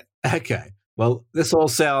day. Okay. Well, this all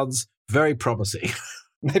sounds very promising.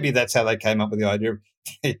 Maybe that's how they came up with the idea of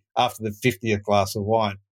after the 50th glass of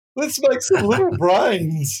wine. Let's make some little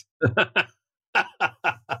brains.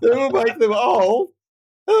 It'll make them old.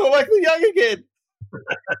 It'll make them young again.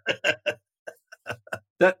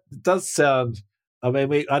 That does sound. I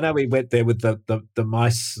mean, I know we went there with the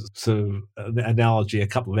mice sort of analogy a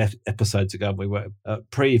couple of episodes ago, and we were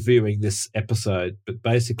previewing this episode. But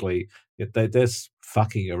basically, they're just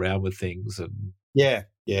fucking around with things, and yeah.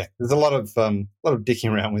 There's a lot of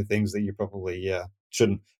dicking around with things that you probably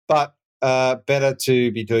shouldn't. But better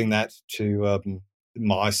to be doing that to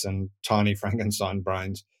mice and tiny Frankenstein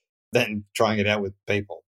brains than trying it out with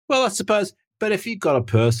people. Well, I suppose. But if you've got a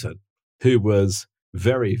person who was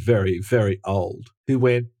very, very, very old, who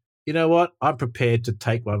went, you know what, I'm prepared to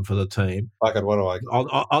take one for the team. Fuck it, what do I get?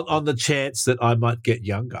 On the chance that I might get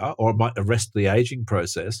younger or might arrest the aging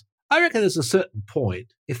process. I reckon there's a certain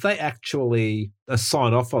point, if they actually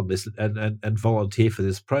sign off on this and volunteer for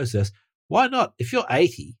this process, why not? If you're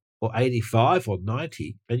 80 or 85 or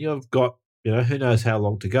 90 and you've got, who knows how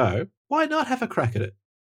long to go, why not have a crack at it?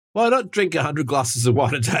 Why not drink 100 glasses of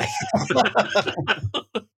wine a day?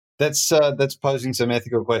 That's posing some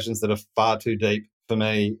ethical questions that are far too deep for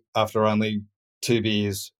me after only 2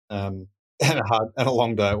 beers and a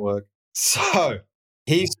long day at work. So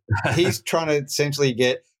he's trying to essentially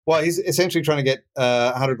get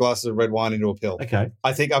 100 glasses of red wine into a pill. Okay.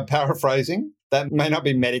 I think I'm paraphrasing. That may not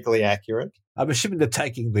be medically accurate. I'm assuming they're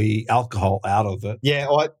taking the alcohol out of it. Yeah.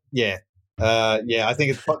 I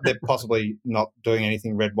think they're possibly not doing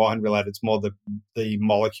anything red wine related. It's more the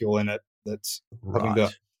molecule in it that's helping do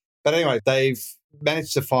it. But anyway, they've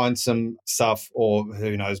managed to find some stuff, or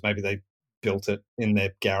who knows, maybe they built it in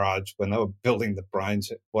their garage when they were building the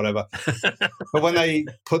brains, whatever. But when they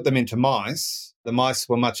put them into mice, the mice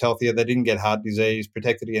were much healthier. They didn't get heart disease,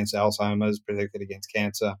 protected against Alzheimer's, protected against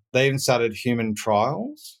cancer. They even started human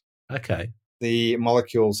trials. Okay. The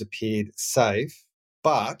molecules appeared safe,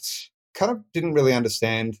 but kind of didn't really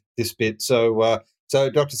understand this bit. So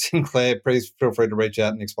Dr. Sinclair, please feel free to reach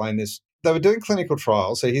out and explain this. They were doing clinical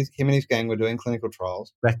trials. So him and his gang were doing clinical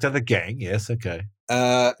trials. Back to the gang, yes, okay.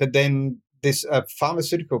 But then this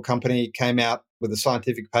pharmaceutical company came out with a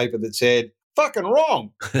scientific paper that said, fucking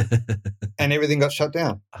wrong. And everything got shut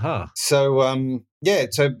down. Uh-huh. So,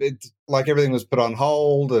 everything was put on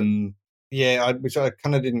hold and, which I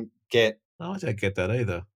kind of didn't get. No, I don't get that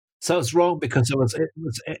either. So it's wrong because it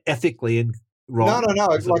was ethically wrong. No.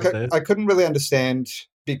 I couldn't really understand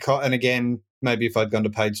because, and again, maybe if I'd gone to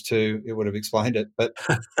page 2, it would have explained it. But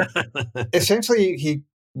essentially, he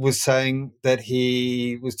was saying that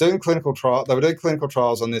he was doing clinical trial. They were doing clinical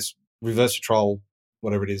trials on this resveratrol,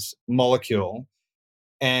 whatever it is, molecule.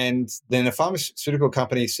 And then a pharmaceutical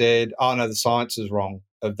company said, "Oh no, the science is wrong.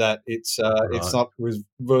 Of that, it's not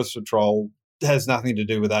resveratrol. It has nothing to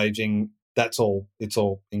do with aging. That's all. It's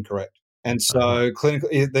all incorrect." And so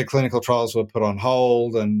the clinical trials were put on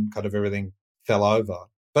hold, and kind of everything fell over.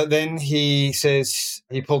 But then he says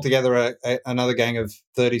he pulled together another gang of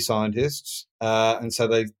 30 scientists, and so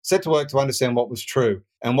they set to work to understand what was true.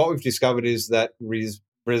 And what we've discovered is that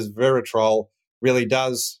resveratrol really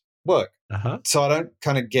does work. Uh-huh. So I don't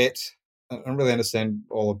really understand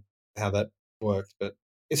all of how that works. But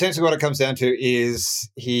essentially what it comes down to is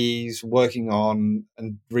he's working on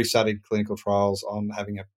and restarted clinical trials on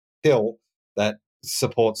having a pill that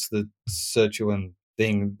supports the sirtuin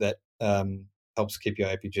thing that helps keep your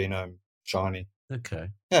epigenome shiny. Okay.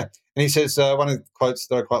 Yeah. And he says one of the quotes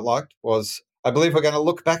that I quite liked was, "I believe we're going to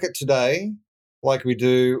look back at today like we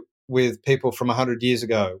do with people from 100 years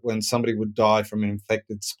ago when somebody would die from an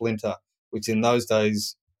infected splinter, which in those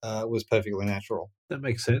days was perfectly natural." That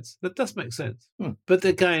makes sense. That does make sense. But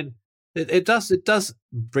again, it does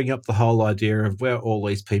bring up the whole idea of where all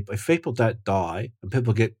these people, if people don't die and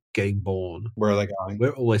people getting born, where are they going?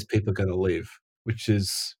 Where are all these people going to live? Which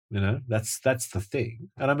is, that's the thing.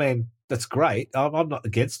 And I mean, that's great. I'm not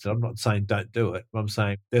against it. I'm not saying don't do it. I'm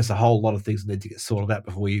saying there's a whole lot of things that need to get sorted out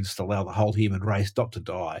before you just allow the whole human race not to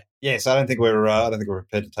die. Yes, I don't think we're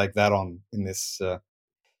prepared to take that on in this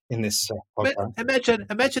podcast.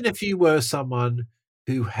 Imagine if you were someone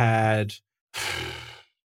who had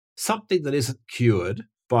something that isn't cured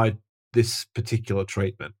by this particular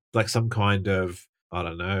treatment, like some kind of, I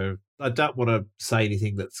don't know, I don't want to say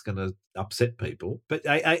anything that's going to upset people, but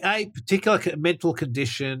a particular mental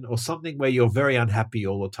condition or something where you're very unhappy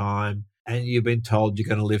all the time and you've been told you're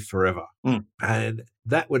going to live forever. And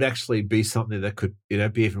that would actually be something that could,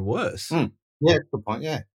 be even worse. Yeah, good point,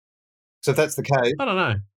 yeah. So if that's the case, I don't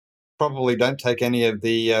know. probably don't take any of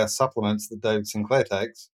the supplements that David Sinclair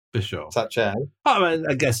takes, For sure. such as... I mean,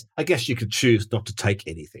 I guess you could choose not to take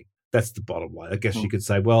anything. That's the bottom line. I guess you could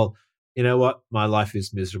say, well, you know what? My life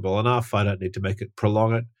is miserable enough. I don't need to make it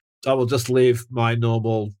prolong it. I will just live my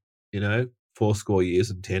normal, 4 years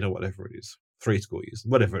and 10 or whatever it is. 3 years,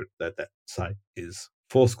 whatever that say is.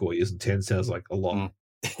 4 years and 10 sounds like a lot.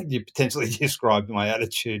 You potentially described my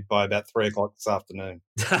attitude by about 3 o'clock this afternoon.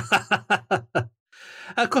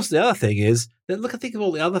 Of course, the other thing is that think of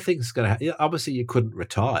all the other things going to happen. Obviously, you couldn't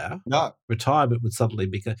retire. No. Retirement would suddenly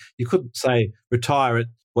become. You couldn't say retire at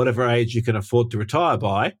whatever age you can afford to retire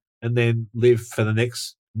by, and then live for the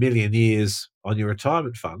next million years on your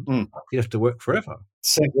retirement fund. You'd have to work forever.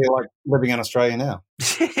 Simply like living in Australia now.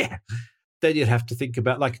 Yeah. Then you'd have to think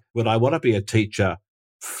about, like, would I want to be a teacher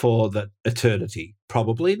for the eternity?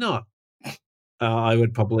 Probably not. I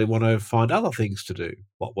would probably want to find other things to do.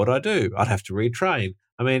 What would I do? I'd have to retrain.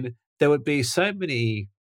 I mean, there would be so many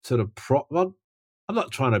sort of I'm not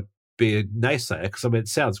trying to be a naysayer because, I mean, it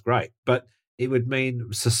sounds great, but it would mean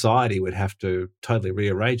society would have to totally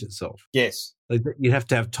rearrange itself. Yes. Like, you'd have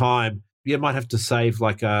to have time. You might have to save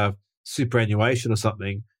like a superannuation or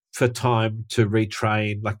something for time to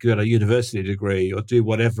retrain, like get a university degree or do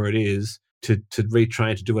whatever it is to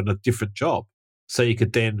retrain to do a different job. So you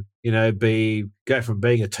could then, go from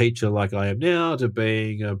being a teacher like I am now to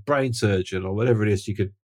being a brain surgeon or whatever it is you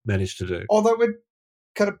could manage to do. Although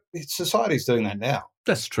society's doing that now.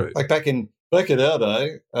 That's true. Like back in our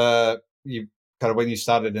day, you kind of, when you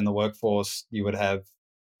started in the workforce, you'd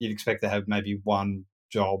expect to have maybe 1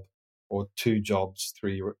 job or 2 jobs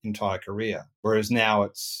through your entire career. Whereas now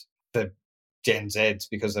it's the Gen Zs,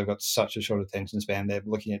 because they've got such a short attention span, they're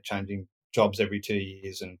looking at changing jobs every 2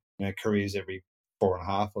 years and careers every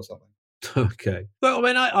 4.5 or something. Okay. Well, I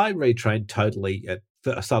mean, I retrained totally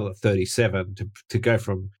I started at 37 to go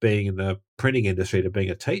from being in the printing industry to being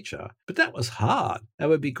a teacher. But that was hard. It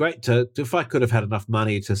would be great if I could have had enough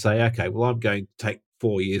money to say, okay, well, I'm going to take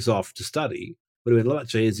 4 years off to study. It would have been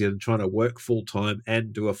much easier than trying to work full-time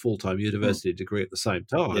and do a full-time university degree at the same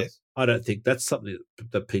time. Yes. I don't think that's something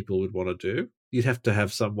that people would want to do. You'd have to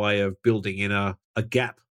have some way of building in a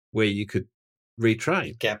gap where you could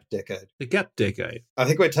retrain. Gap decade. The gap decade. I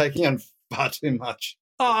think we're taking on far too much.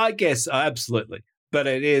 Oh, I guess, absolutely. But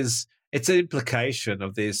it's an implication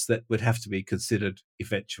of this that would have to be considered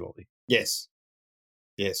eventually. Yes.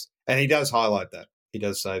 Yes. And he does highlight that. He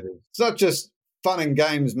does say that it's not just fun and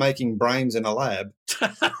games making brains in a lab.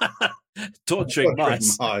 Torturing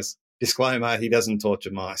mice. Disclaimer, he doesn't torture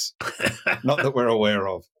mice. Not that we're aware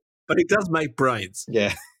of. But he does make brains.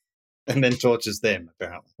 Yeah. And then tortures them,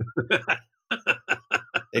 apparently.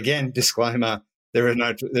 Again, disclaimer, there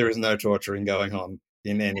is no torturing going on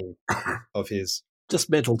in any of his. Just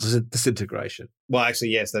mental disintegration. Well, actually,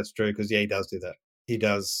 yes, that's true, because, he does do that. He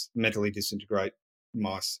does mentally disintegrate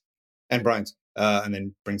mice and brains and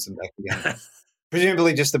then brings them back again.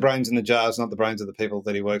 Presumably just the brains in the jars, not the brains of the people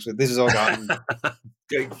that he works with. This is all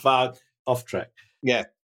going far off track. Yeah.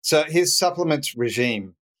 So his supplements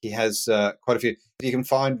regime, he has quite a few. You can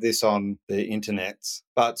find this on the internet.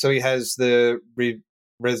 But so he has the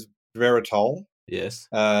resveratrol. Yes.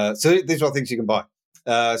 So these are all things you can buy.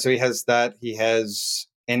 So he has that. He has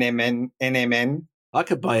NMN. I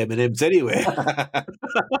could buy M&Ms anywhere.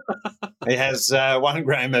 He has 1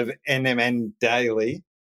 gram of NMN daily.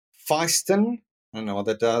 Feistin. I don't know what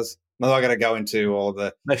that does. No, I got to go into all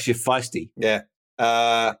the... Makes you feisty. Yeah.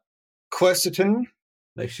 Quercetin.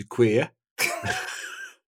 Makes you queer.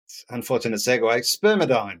 Unfortunate segue.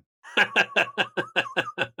 Spermidine.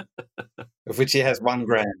 Of which he has 1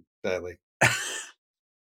 gram daily.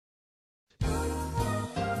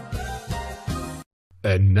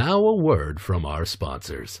 And now a word from our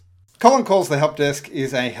sponsors. Colin Calls the Help Desk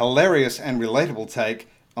is a hilarious and relatable take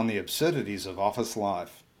on the absurdities of office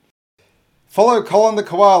life. Follow Colin the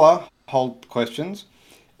Koala, hold questions,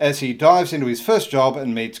 as he dives into his first job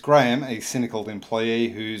and meets Graham, a cynical employee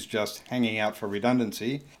who's just hanging out for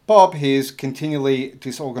redundancy, Bob, his continually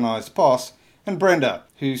disorganised boss, and Brenda,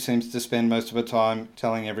 who seems to spend most of her time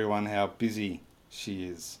telling everyone how busy she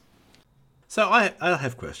is. So I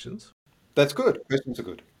have questions. That's good. Questions are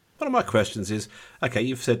good. One of my questions is, okay,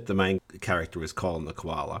 you've said the main character is Colin the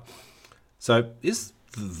Koala. So is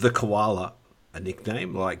the Koala a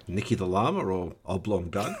nickname like Nicky the Llama or Oblong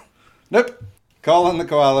Doug? Nope. Colin the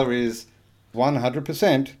Koala is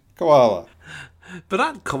 100% koala. But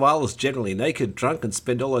aren't koalas generally naked, drunk, and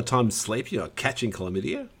spend all their time sleeping or catching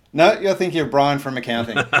chlamydia? No, you're thinking of Brian from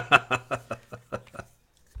accounting.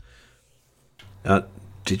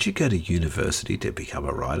 Did you go to university to become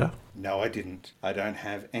a writer? No, I didn't. I don't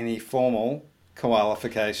have any formal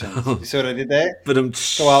koalifications. You see what I did there? But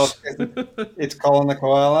It's Colin the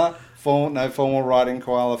Koala. No formal writing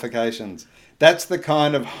koalifications. That's the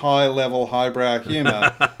kind of high-level, highbrow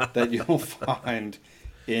humour that you'll find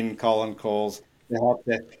in Colin Calls the Help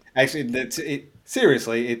Desk. Actually,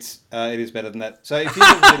 seriously, it is better than that. So if you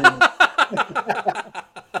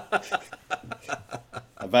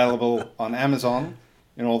available on Amazon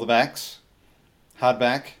in all the backs,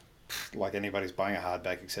 hardback, like anybody's buying a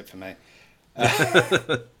hardback except for me,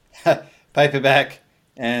 paperback,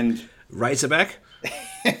 and Razorback.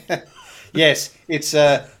 Yes, it's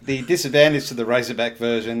the disadvantage to the Razorback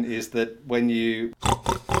version is that when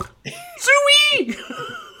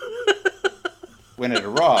when it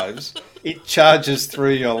arrives, it charges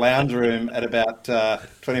through your lounge room at about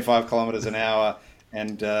 25 kilometres an hour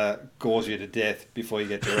and gores you to death before you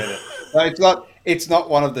get to read it. So it's not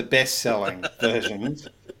one of the best-selling versions,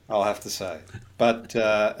 I'll have to say. But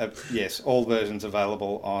yes, all versions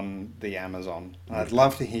available on the Amazon. I'd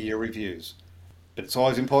love to hear your reviews. But it's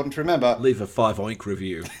always important to remember... Leave a 5 oink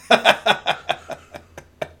review.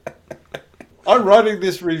 I'm writing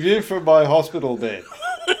this review from my hospital bed.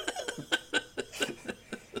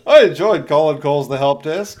 I enjoyed Colin Calls the Help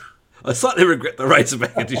Desk. I slightly regret the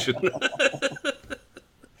Razorback edition.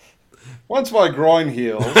 Once my groin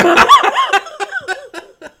heals,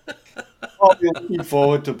 I'll be looking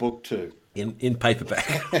forward to book 2. In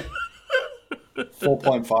paperback.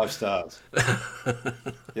 4.5 stars.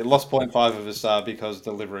 It lost 0.5 of a star because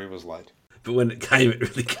delivery was late. But when it came, it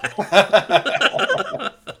really came.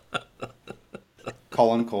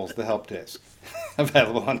 Colin Calls the Help Desk.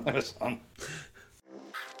 Available on Amazon.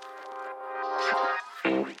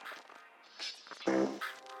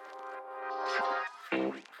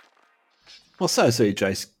 Well, so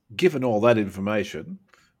CJ, given all that information,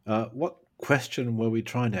 what question were we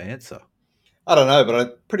trying to answer? I don't know, but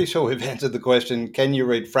I'm pretty sure we've answered the question, can you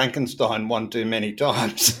read Frankenstein one too many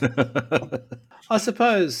times? I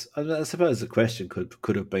suppose the question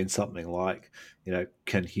could have been something like,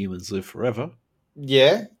 can humans live forever?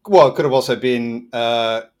 Yeah. Well, it could have also been,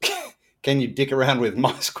 can you dick around with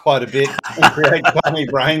mice quite a bit and create tiny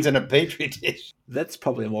brains in a petri dish? That's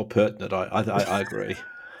probably more pertinent. I agree.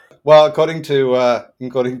 Well, according to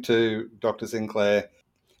Dr. Sinclair,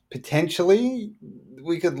 potentially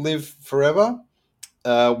we could live forever.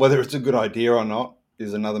 Whether it's a good idea or not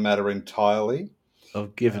is another matter entirely.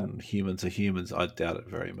 Given humans are humans, I doubt it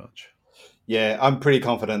very much. Yeah, I'm pretty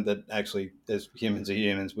confident that actually, as humans are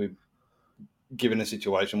humans, we've given a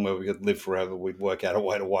situation where we could live forever, we'd work out a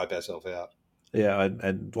way to wipe ourselves out. Yeah,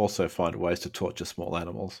 and also find ways to torture small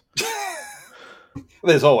animals.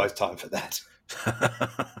 There's always time for that.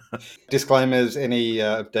 Disclaimers, any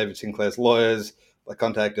of David Sinclair's lawyers,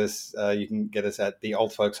 contact us. You can get us at the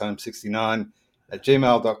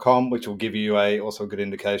oldfolkshome69@gmail.com, which will give you also a good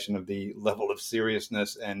indication of the level of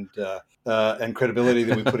seriousness and credibility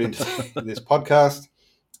that we put into this podcast.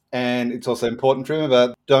 And it's also important to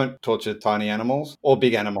remember, don't torture tiny animals or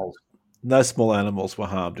big animals. No small animals were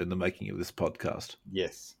harmed in the making of this podcast.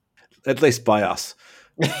 Yes. At least by us.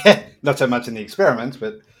 Not so much in the experiments,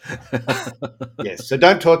 but yes. So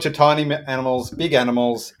don't torture tiny animals, big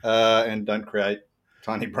animals, and don't create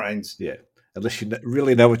tiny brains. Yeah, unless you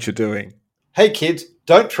really know what you're doing. Hey, kids,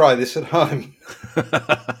 don't try this at home.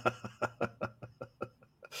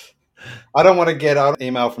 I don't want to get an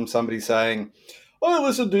email from somebody saying, I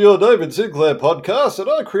listened to your David Sinclair podcast and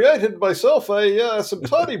I created myself some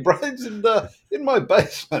tiny brains in my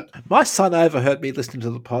basement. My son overheard me listening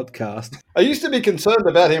to the podcast. I used to be concerned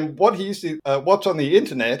about him, what he used to watch on the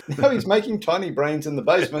internet. Now he's making tiny brains in the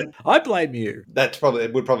basement. I blame you.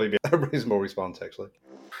 It would probably be a reasonable response, actually.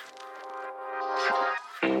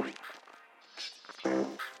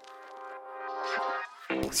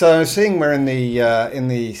 So, seeing we're in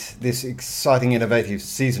this exciting, innovative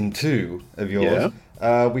season 2 of yours,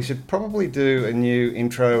 we should probably do a new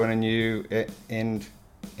intro and a new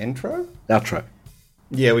Outro.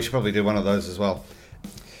 Yeah, we should probably do one of those as well.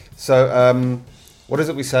 So, what is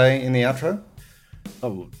it we say in the outro?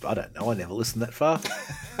 Oh, I don't know. I never listened that far.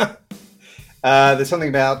 There's something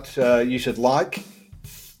about you should like,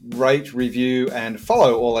 rate, review, and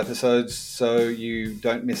follow all episodes so you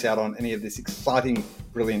don't miss out on any of this exciting,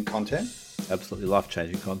 brilliant content. Absolutely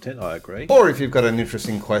life-changing content, I agree. Or if you've got an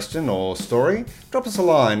interesting question or story, drop us a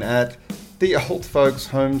line at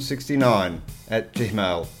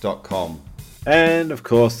theoldfolkshome69@gmail.com. And, of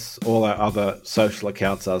course, all our other social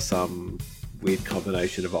accounts are some weird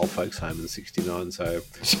combination of Old Folks Home and 69, so...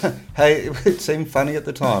 Hey, it seemed funny at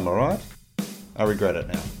the time, all right? I regret it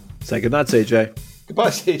now. Say goodnight, CJ. Goodbye,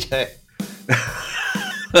 CJ.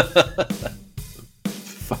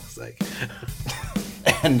 Fuck's sake.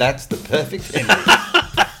 And that's the perfect ending.